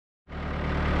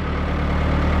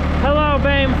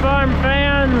Farm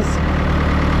fans,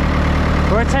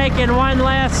 we're taking one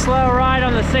last slow ride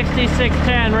on the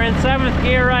 6610. We're in 7th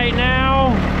gear right now.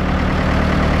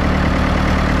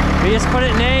 We just put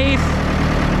it in 8th.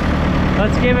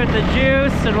 Let's give it the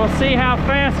juice and we'll see how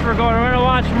fast we're going. We're gonna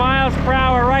watch miles per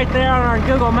hour right there on our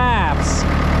Google Maps.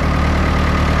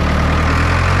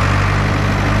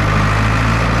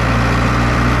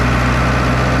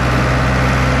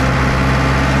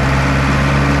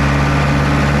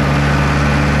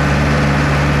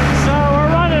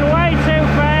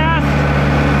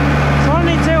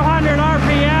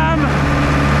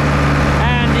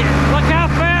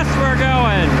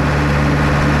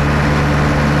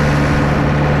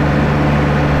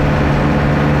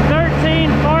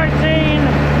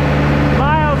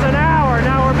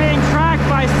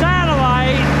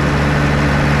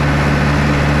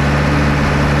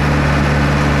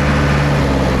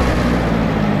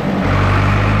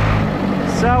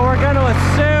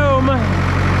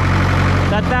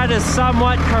 That is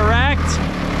somewhat correct,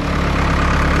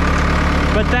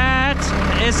 but that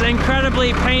is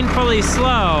incredibly painfully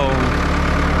slow,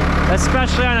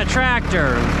 especially on a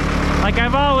tractor. Like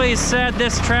I've always said,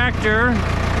 this tractor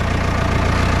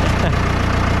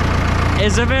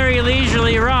is a very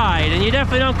leisurely ride, and you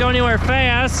definitely don't go anywhere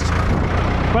fast,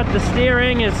 but the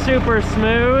steering is super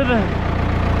smooth,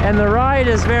 and the ride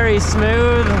is very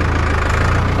smooth.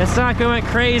 It's not going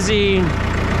crazy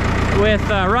with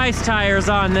rice tires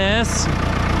on this.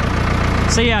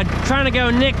 So yeah, trying to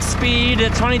go Nick speed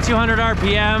at 2200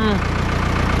 RPM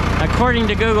according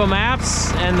to Google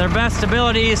Maps, and their best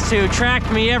ability is to track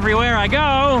me everywhere I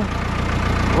go.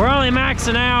 We're only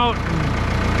maxing out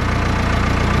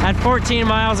at 14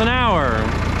 miles an hour.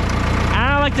 And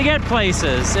I like to get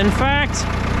places. In fact,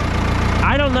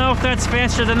 I don't know if that's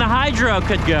faster than the Hydro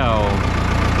could go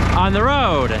on the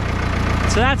road.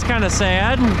 So that's kind of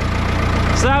sad.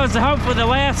 So that was hopefully the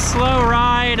last slow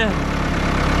ride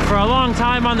for a long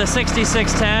time on the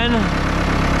 6610.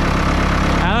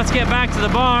 Now let's get back to the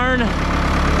barn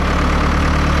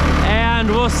and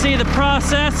we'll see the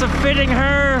process of fitting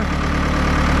her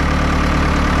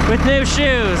with new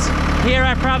shoes. Here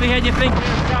I probably had you think we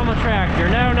were selling the tractor.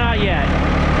 No, not yet.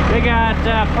 We got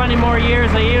plenty more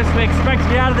years of use. We expect to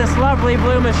get out of this lovely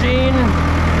blue machine.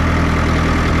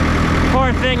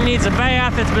 Poor thing needs a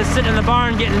bath. It's been sitting in the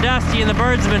barn getting dusty and the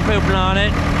birds have been pooping on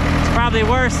it. It's probably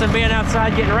worse than being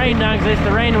outside getting rained on, because at least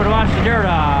the rain would wash the dirt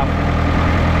off.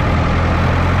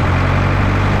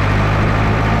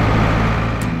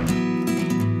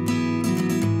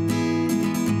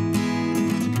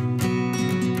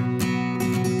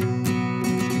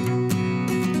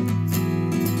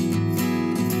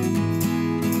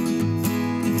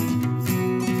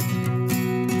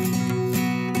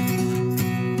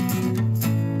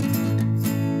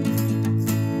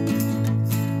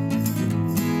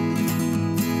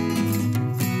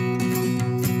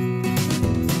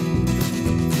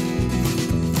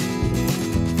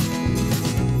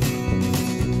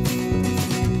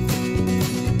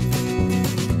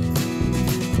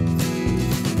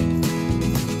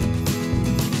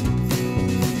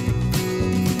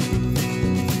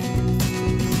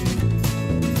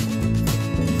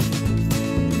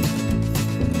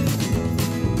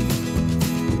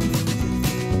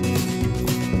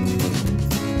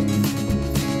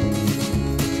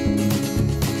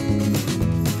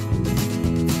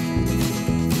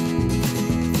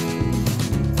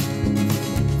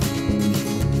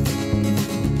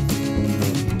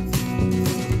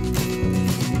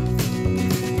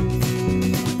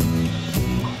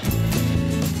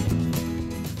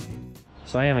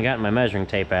 So I haven't gotten my measuring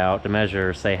tape out to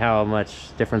measure, say, how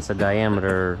much difference the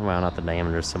diameter, well, not the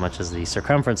diameter so much as the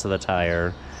circumference of the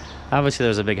tire. Obviously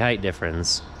there's a big height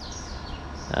difference.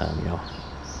 You know,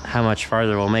 how much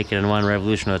farther we'll make it in one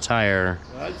revolution of the tire.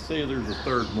 I'd say there's a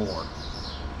third more.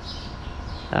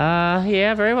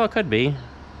 Yeah, very well could be.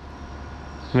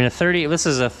 I mean, this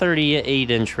is a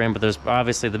 38-inch rim, but there's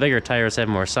obviously the bigger tires have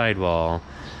more sidewall.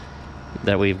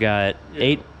 That we've got, yeah.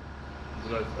 8.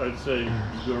 But I'd say you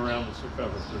go around the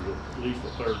circumference, there's at least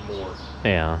a third more.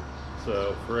 Yeah.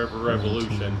 So for every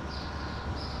revolution,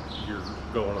 you're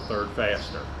going a third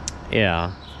faster.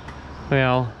 Yeah.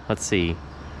 Well, let's see.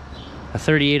 A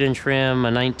 38-inch rim,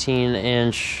 a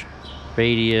 19-inch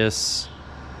radius.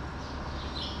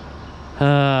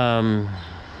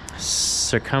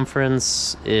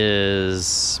 Circumference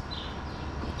is...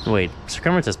 Wait,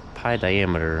 circumference is pi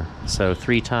diameter. So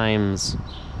 3 times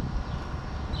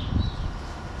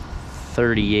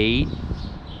 38.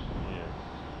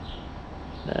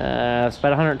 Yeah. It's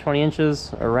about 120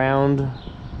 inches around.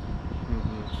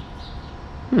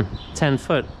 10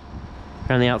 foot.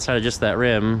 on the outside of just that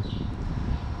rim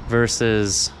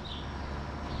versus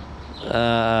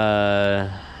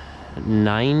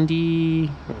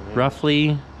 90,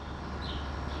 roughly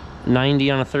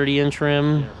 90 on a 30-inch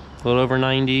rim, a little over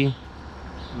 90,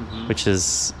 which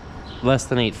is less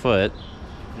than 8 foot.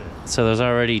 So there's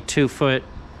already 2 foot.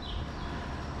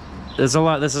 There's a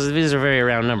lot. These are very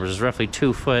round numbers. There's roughly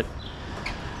 2 foot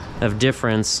of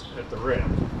difference at the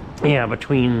rim. Yeah,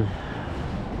 between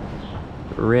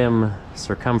rim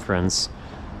circumference.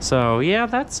 So yeah,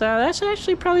 that's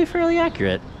actually probably fairly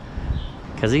accurate.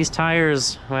 Because these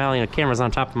tires, well, you know, camera's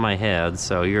on top of my head,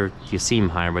 so you seem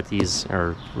higher, but these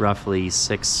are roughly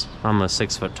almost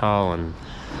 6 foot tall, and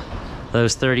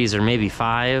those 30s are maybe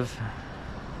 5.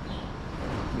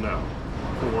 No,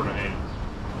 4.5.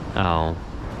 Oh,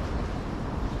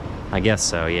 I guess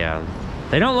so. Yeah,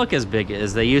 they don't look as big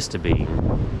as they used to be.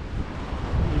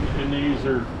 And these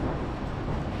are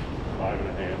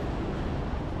 5.5.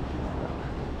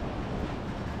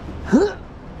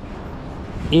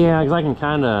 Yeah, because I can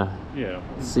kind of Yeah.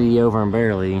 see over them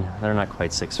barely. They're not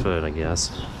quite 6 foot, I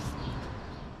guess.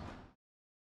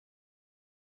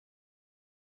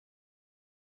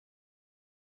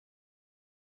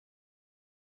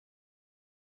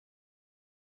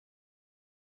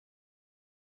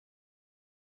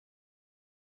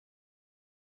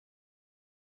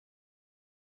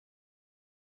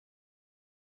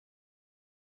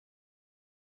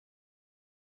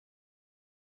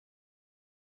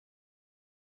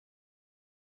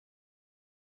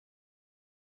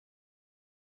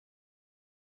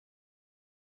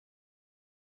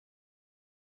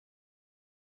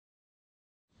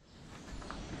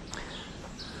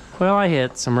 Well, I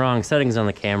hit some wrong settings on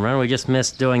the camera. We just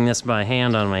missed doing this by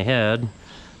hand on my head.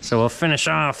 So we'll finish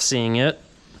off seeing it.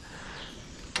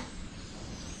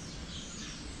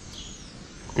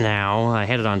 Now, I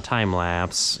had it on time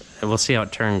lapse. We'll see how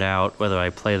it turned out, whether I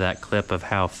play that clip of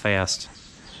how fast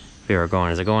we were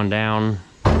going. Is it going down?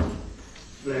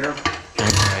 There.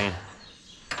 Okay.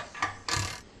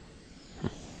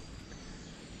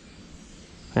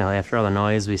 Well, after all the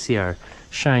noise, we see our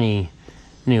shiny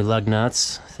new lug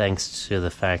nuts, thanks to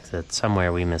the fact that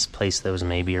somewhere we misplaced those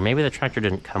maybe, or maybe the tractor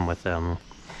didn't come with them.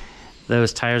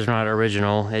 Those tires are not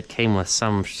original. It came with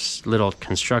some little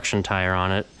construction tire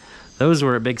on it. Those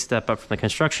were a big step up from the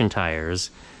construction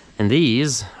tires, and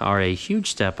these are a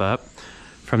huge step up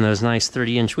from those nice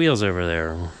 30-inch wheels over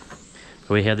there.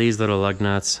 But we had these little lug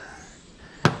nuts,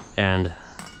 and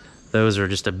those are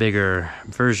just a bigger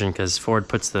version because Ford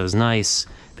puts those nice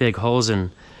big holes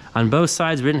in. On both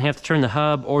sides, we didn't have to turn the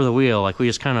hub or the wheel. Like, we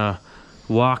just kind of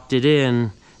walked it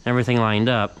in, everything lined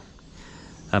up.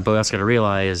 But we also got to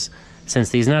realize,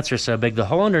 since these nuts are so big, the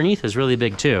hole underneath is really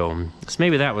big too. So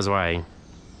maybe that was why.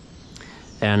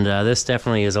 And this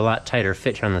definitely is a lot tighter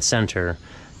fit here on the center.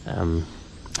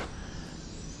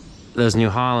 Those New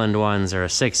Holland ones are a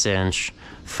 6-inch.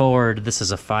 Ford, this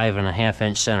is a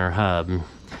 5.5-inch center hub.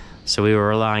 So we were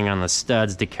relying on the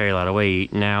studs to carry a lot of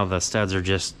weight. Now the studs are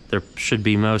just, there should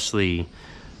be mostly,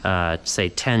 say,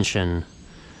 tension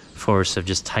force of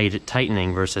just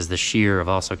tightening versus the shear of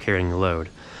also carrying the load.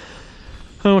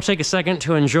 And we'll take a second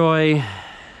to enjoy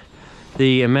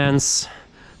the immense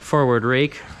forward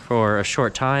rake for a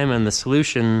short time, and the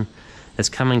solution is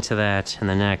coming to that in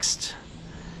the next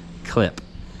clip.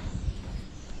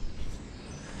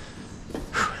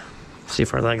 See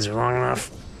if our legs are long enough.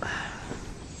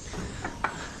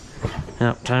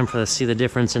 Now, time for us to see the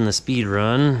difference in the speed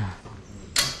run.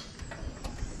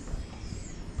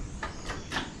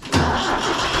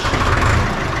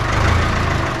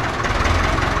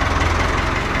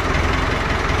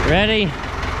 Ready? Yeah.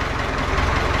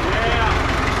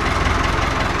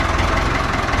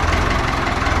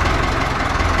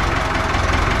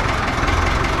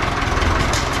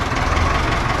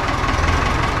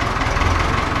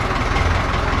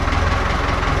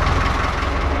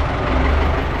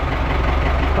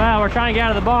 Well, we're trying to get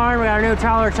out of the barn. We got our new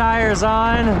taller tires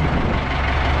on. Oh,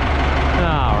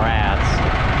 rats.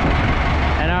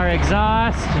 And our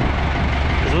exhaust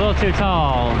is a little too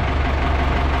tall.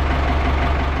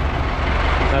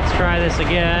 Let's try this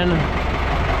again.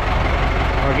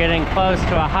 We're getting close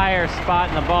to a higher spot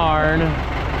in the barn,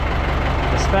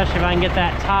 especially if I can get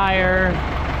that tire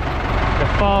to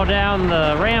fall down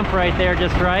the ramp right there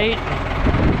just right.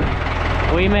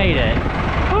 We made it.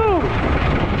 Woo!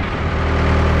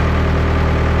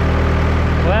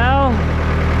 Well,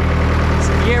 let's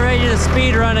get ready to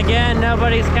speed run again.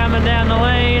 Nobody's coming down the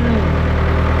lane.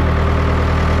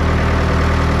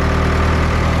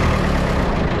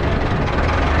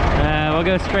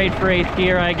 We'll go straight for 8th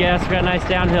gear, I guess. We've got a nice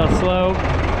downhill slope.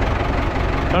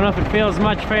 Don't know if it feels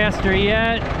much faster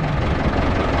yet.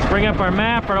 Let's bring up our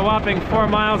map. We're at a whopping 4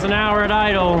 miles an hour at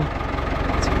idle.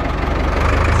 Let's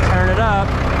turn it up.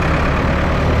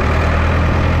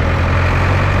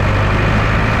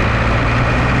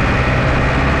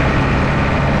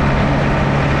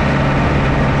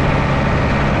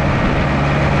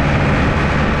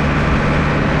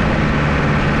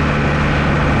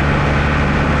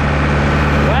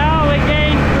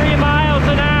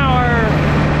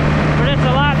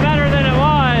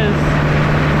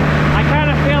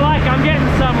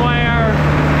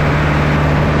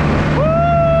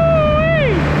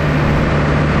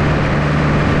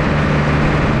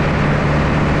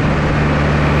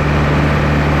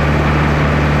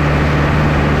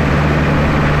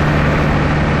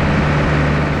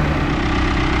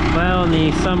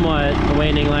 Somewhat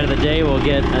waning light of the day, we'll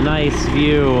get a nice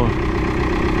view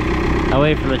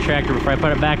away from the tractor before I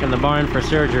put it back in the barn for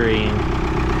surgery.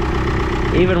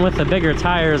 Even with the bigger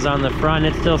tires on the front,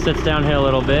 it still sits downhill a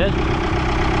little bit.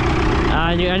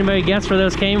 Anybody guess where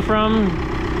those came from?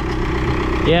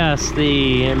 Yes,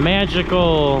 the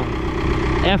magical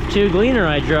F2 Gleaner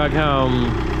I drug home.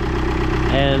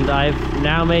 And I've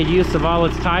now made use of all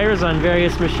its tires on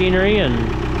various machinery and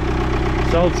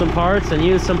sold some parts and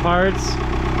used some parts.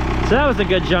 So that was a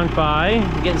good junk buy,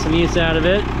 getting some use out of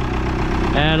it.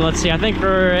 And let's see, I think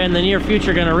we're in the near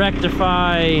future going to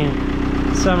rectify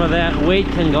some of that weight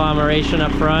conglomeration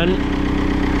up front.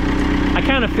 I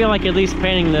kind of feel like at least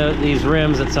painting these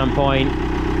rims at some point.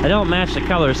 They don't match the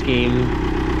color scheme,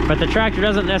 but the tractor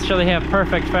doesn't necessarily have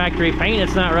perfect factory paint.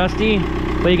 It's not rusty,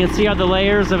 but you can see all the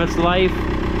layers of its life,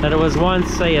 that it was once,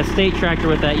 say, a state tractor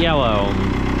with that yellow.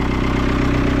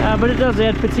 But it does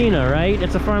add patina, right?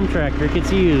 It's a farm tractor, it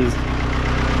gets used.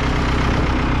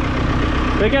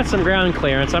 We got some ground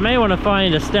clearance. I may want to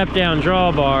find a step-down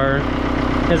drawbar,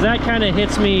 because that kind of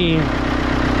hits me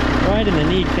right in the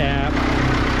kneecap.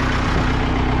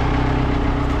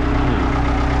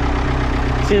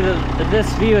 See,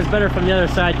 this view is better from the other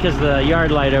side because of the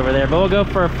yard light over there, but we'll go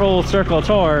for a full circle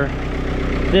tour.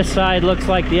 This side looks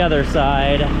like the other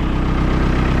side.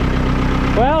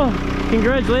 Well,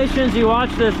 congratulations, you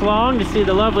watched this long to see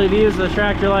the lovely views of the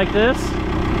tractor like this.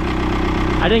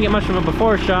 I didn't get much of a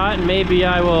before shot, and maybe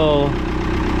I will,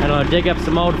 I don't know, dig up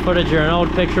some old footage or an old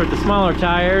picture with the smaller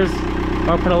tires,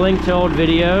 or put a link to old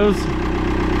videos.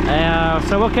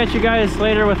 So we'll catch you guys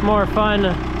later with more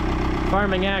fun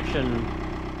farming action.